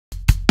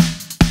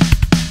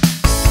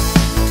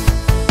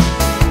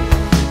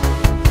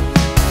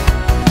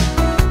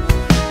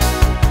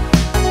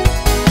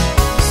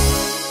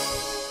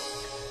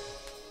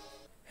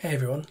Hey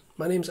everyone,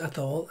 my name's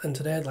Ataul and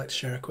today I'd like to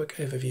share a quick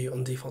overview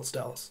on default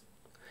styles.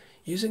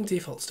 Using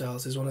default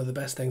styles is one of the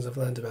best things I've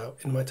learned about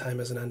in my time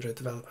as an Android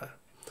developer.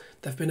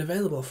 They've been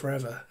available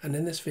forever, and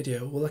in this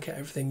video we'll look at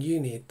everything you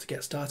need to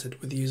get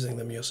started with using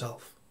them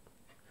yourself.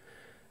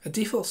 A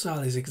default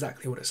style is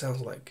exactly what it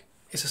sounds like.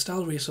 It's a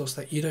style resource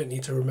that you don't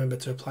need to remember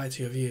to apply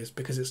to your views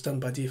because it's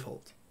done by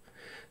default.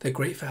 They're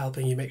great for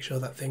helping you make sure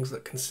that things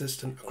look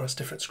consistent across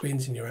different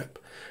screens in your app,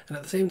 and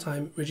at the same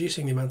time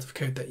reducing the amount of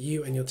code that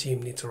you and your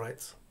team need to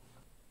write.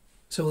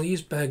 So we'll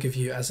use Burger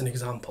View as an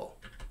example.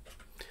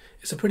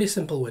 It's a pretty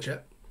simple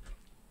widget,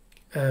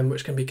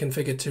 which can be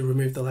configured to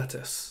remove the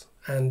lettuce,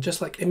 and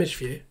just like Image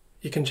View,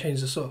 you can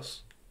change the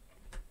source.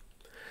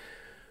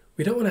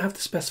 We don't want to have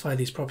to specify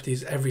these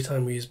properties every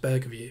time we use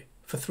Burger View,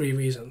 for three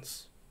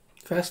reasons.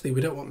 Firstly, we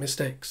don't want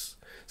mistakes,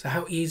 so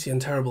how easy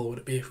and terrible would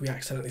it be if we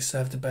accidentally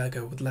served a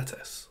burger with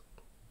lettuce?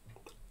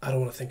 I don't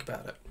want to think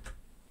about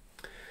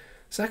it.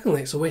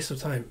 Secondly, it's a waste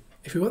of time.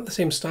 If we want the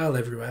same style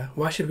everywhere,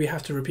 why should we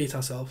have to repeat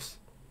ourselves?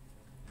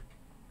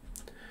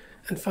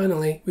 And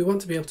finally, we want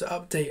to be able to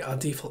update our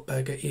default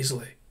burger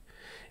easily.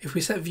 If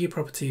we set view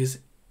properties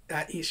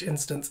at each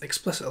instance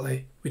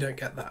explicitly, we don't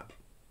get that.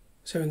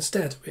 So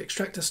instead, we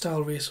extract a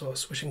style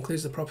resource which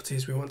includes the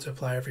properties we want to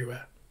apply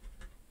everywhere.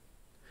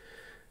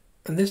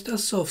 And this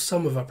does solve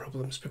some of our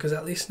problems because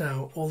at least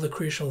now all the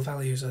crucial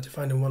values are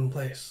defined in one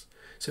place,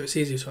 so it's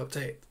easy to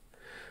update.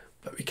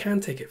 But we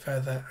can take it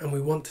further, and we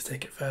want to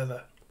take it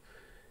further.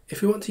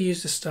 If we want to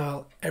use this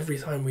style every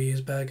time we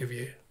use Burger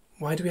View,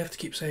 why do we have to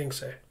keep saying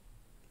so?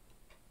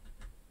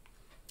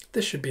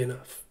 This should be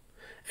enough.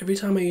 Every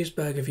time I use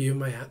Burger View in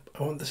my app,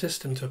 I want the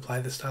system to apply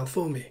the style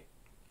for me.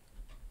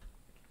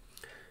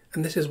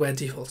 And this is where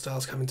default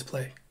styles come into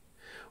play.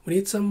 We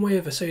need some way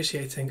of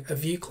associating a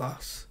view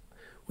class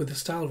with a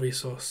style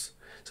resource,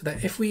 so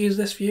that if we use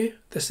this view,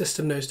 the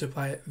system knows to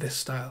apply this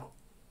style.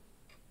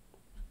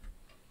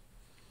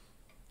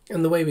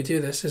 And the way we do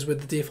this is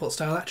with the default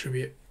style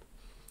attribute.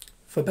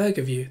 For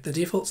Burger View, the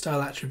default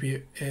style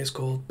attribute is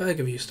called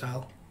Burger View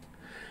style.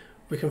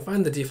 We can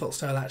find the default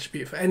style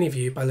attribute for any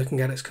view by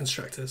looking at its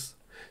constructors.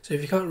 So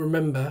if you can't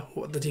remember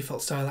what the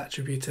default style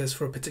attribute is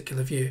for a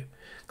particular view,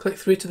 click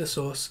through to the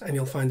source and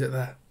you'll find it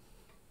there.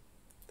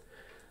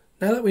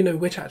 Now that we know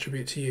which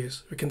attribute to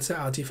use, we can set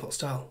our default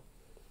style.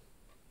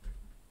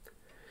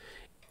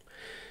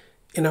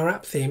 In our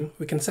app theme,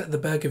 we can set the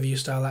Burger View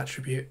style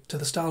attribute to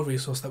the style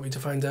resource that we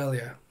defined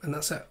earlier, and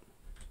that's it.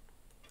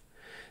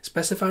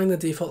 Specifying the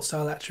default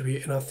style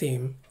attribute in our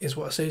theme is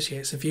what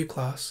associates a view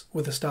class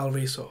with a style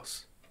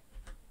resource.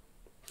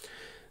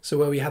 So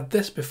where we had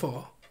this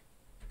before,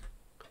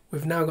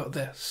 we've now got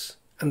this,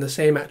 and the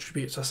same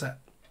attributes are set.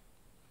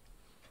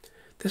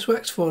 This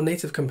works for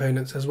native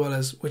components as well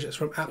as widgets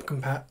from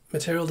AppCompat,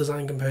 material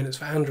design components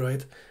for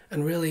Android,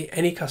 and really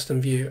any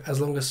custom view as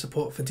long as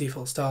support for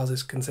default styles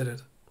is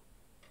considered.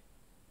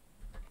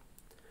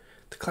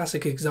 The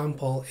classic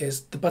example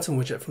is the button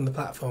widget from the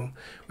platform,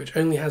 which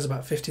only has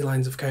about 50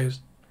 lines of code,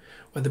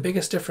 where the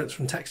biggest difference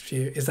from text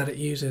view is that it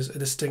uses a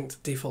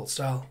distinct default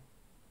style.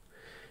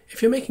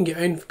 If you're making your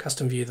own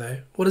custom view though,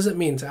 what does it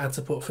mean to add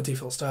support for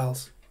default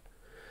styles?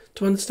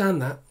 To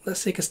understand that,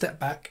 let's take a step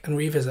back and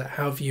revisit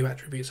how view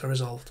attributes are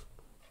resolved.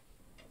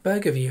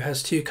 Burger View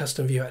has two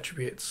custom view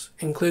attributes,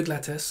 include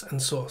lettuce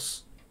and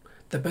source.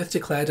 They're both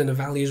declared in a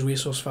values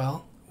resource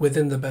file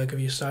within the Burger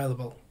View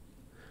stylable.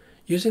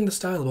 Using the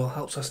stylable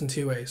helps us in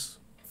two ways.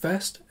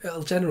 First,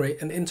 it'll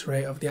generate an int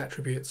array of the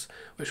attributes,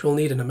 which we'll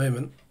need in a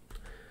moment.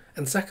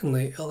 And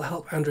secondly, it'll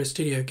help Android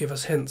Studio give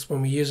us hints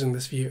when we're using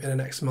this view in an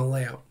XML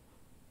layout.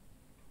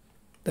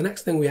 The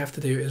next thing we have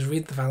to do is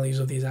read the values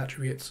of these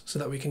attributes so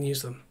that we can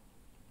use them.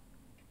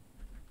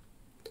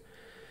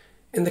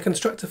 In the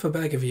constructor for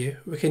Burger View,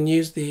 we can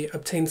use the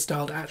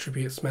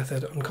obtainStyledAttributes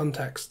method on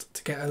context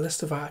to get a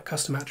list of our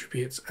custom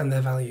attributes and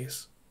their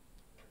values.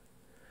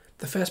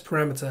 The first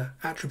parameter,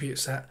 attribute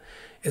set,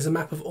 is a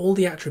map of all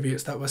the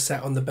attributes that were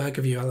set on the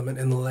Burger View element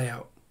in the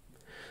layout.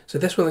 So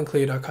this will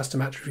include our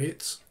custom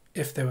attributes,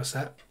 if they were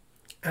set,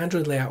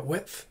 Android layout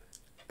width,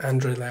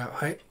 Android layout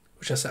height,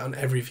 which are set on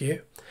every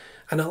view,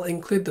 and I'll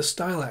include the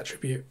style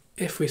attribute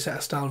if we set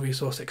a style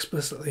resource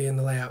explicitly in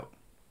the layout.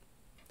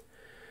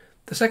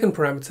 The second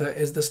parameter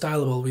is the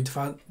stylable we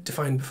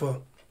defined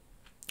before,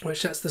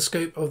 which sets the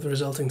scope of the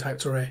resulting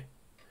typed array.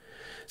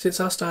 Since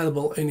our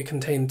stylable only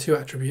contained two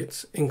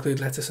attributes, include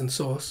lettuce and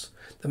source,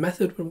 the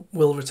method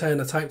will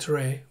return a typed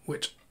array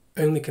which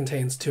only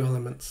contains two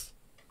elements.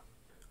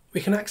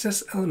 We can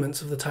access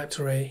elements of the typed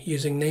array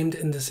using named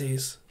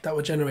indices that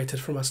were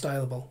generated from our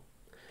stylable.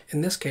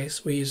 In this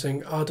case, we're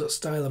using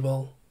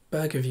r.stylable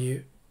Burger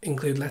View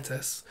include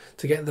lettuce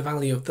to get the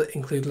value of the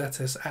include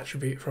lettuce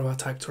attribute from our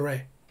typed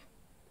array.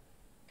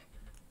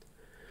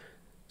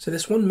 So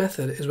this one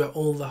method is where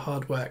all the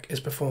hard work is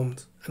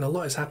performed, and a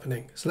lot is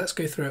happening, so let's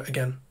go through it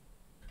again.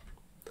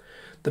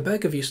 The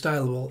Burger View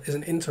stylable is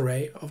an int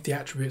array of the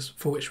attributes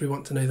for which we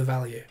want to know the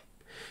value.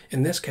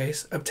 In this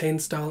case,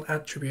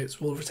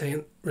 obtainStyledAttributes will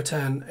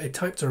return a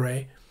typed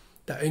array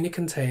that only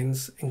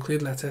contains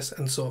include lettuce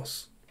and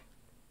source.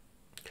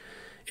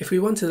 If we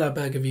wanted our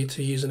burger view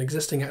to use an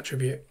existing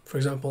attribute, for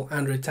example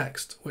Android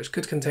text, which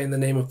could contain the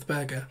name of the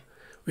burger,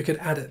 we could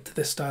add it to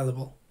this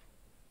stylable.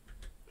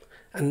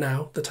 And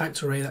now the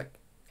typed array that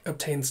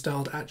obtains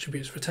styled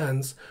attributes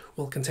returns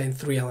will contain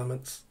 3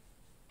 elements.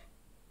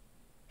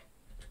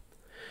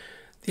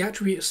 The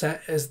attribute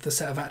set is the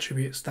set of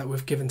attributes that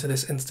we've given to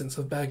this instance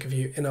of burger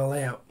view in our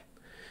layout.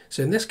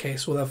 So in this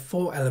case we'll have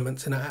 4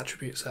 elements in our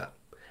attribute set: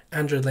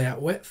 Android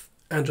layout width,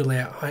 Android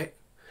layout height,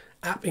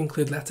 app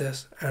include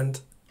lettuce,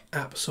 and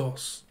app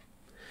source.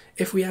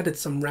 If we added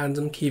some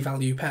random key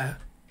value pair,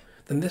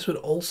 then this would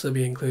also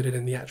be included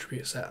in the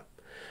attribute set.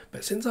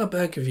 But since our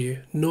burger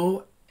view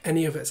nor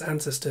any of its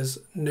ancestors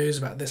knows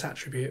about this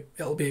attribute,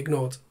 it'll be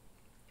ignored.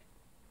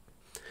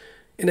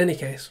 In any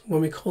case,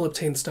 when we call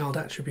obtain styled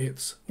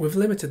attributes, we've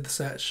limited the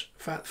search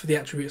for the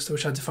attributes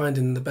which are defined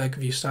in the burger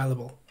view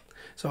stylable.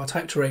 So our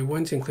typed array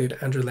won't include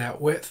Android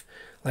layout width,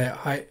 layout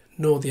height,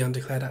 nor the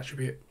undeclared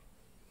attribute.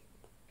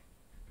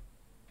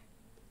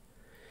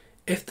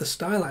 If the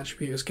style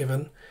attribute is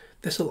given,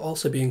 this will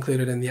also be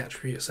included in the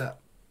attribute set.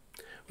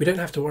 We don't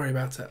have to worry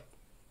about it.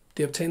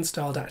 The obtain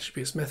styled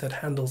attributes method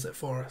handles it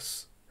for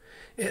us.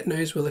 It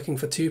knows we're looking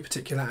for 2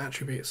 particular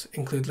attributes,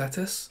 include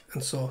lettuce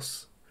and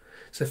source.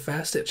 So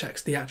first it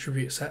checks the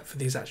attribute set for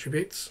these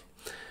attributes,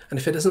 and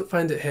if it doesn't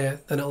find it here,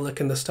 then it'll look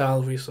in the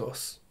style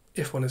resource,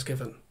 if one is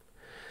given.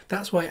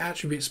 That's why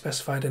attributes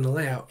specified in a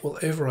layout will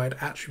override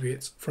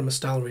attributes from a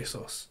style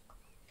resource.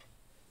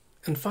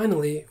 And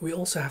finally, we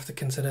also have to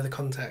consider the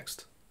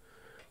context.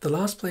 The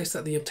last place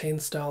that the obtain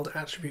styled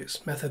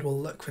attributes method will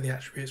look for the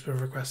attributes we've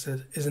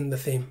requested is in the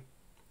theme.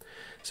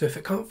 So if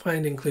it can't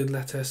find include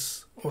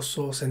lettuce or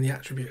source in the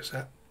attribute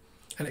set,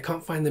 and it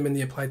can't find them in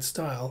the applied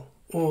style,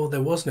 or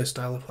there was no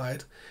style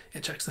applied,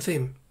 it checks the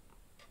theme.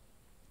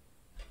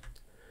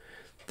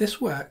 This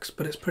works,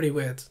 but it's pretty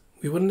weird.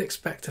 We wouldn't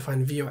expect to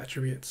find view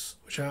attributes,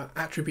 which are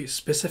attributes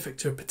specific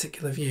to a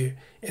particular view,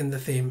 in the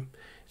theme.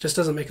 It just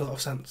doesn't make a lot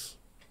of sense.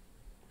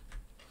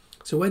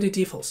 So where do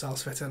default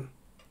styles fit in?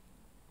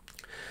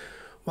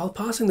 While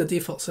passing the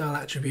default style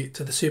attribute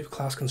to the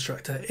superclass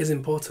constructor is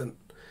important,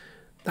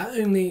 that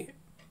only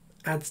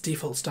adds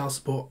default style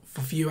support for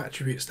view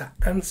attributes that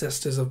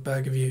ancestors of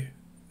burger view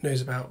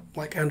knows about,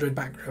 like Android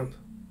background.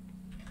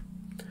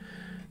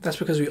 That's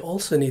because we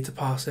also need to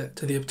pass it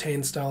to the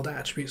obtain styled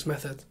attributes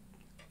method.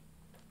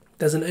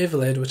 There's an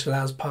overload which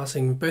allows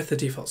passing both the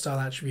default style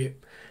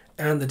attribute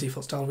and the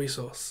default style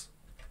resource.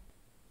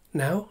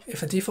 Now,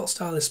 if a default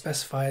style is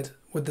specified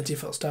with the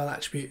default style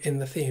attribute in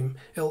the theme,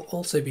 it will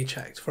also be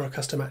checked for our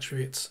custom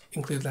attributes,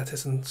 include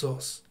lettuce and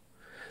source.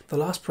 The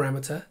last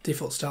parameter,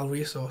 default style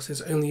resource,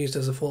 is only used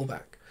as a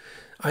fallback,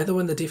 either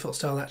when the default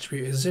style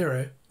attribute is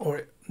 0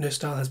 or no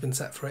style has been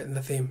set for it in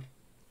the theme.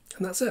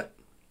 And that's it.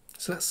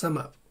 So let's sum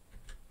up.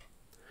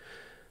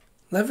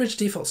 Leverage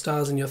default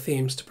styles in your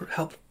themes to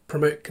help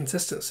promote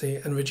consistency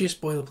and reduce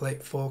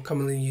boilerplate for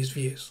commonly used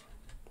views.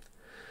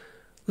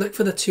 Look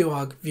for the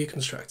 2arg view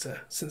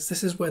constructor, since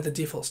this is where the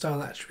default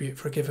style attribute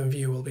for a given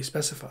view will be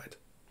specified.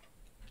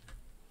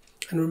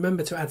 And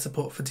remember to add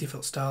support for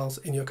default styles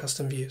in your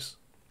custom views.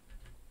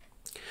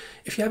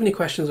 If you have any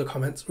questions or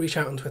comments, reach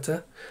out on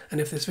Twitter, and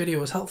if this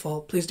video was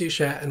helpful, please do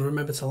share and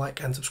remember to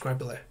like and subscribe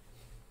below.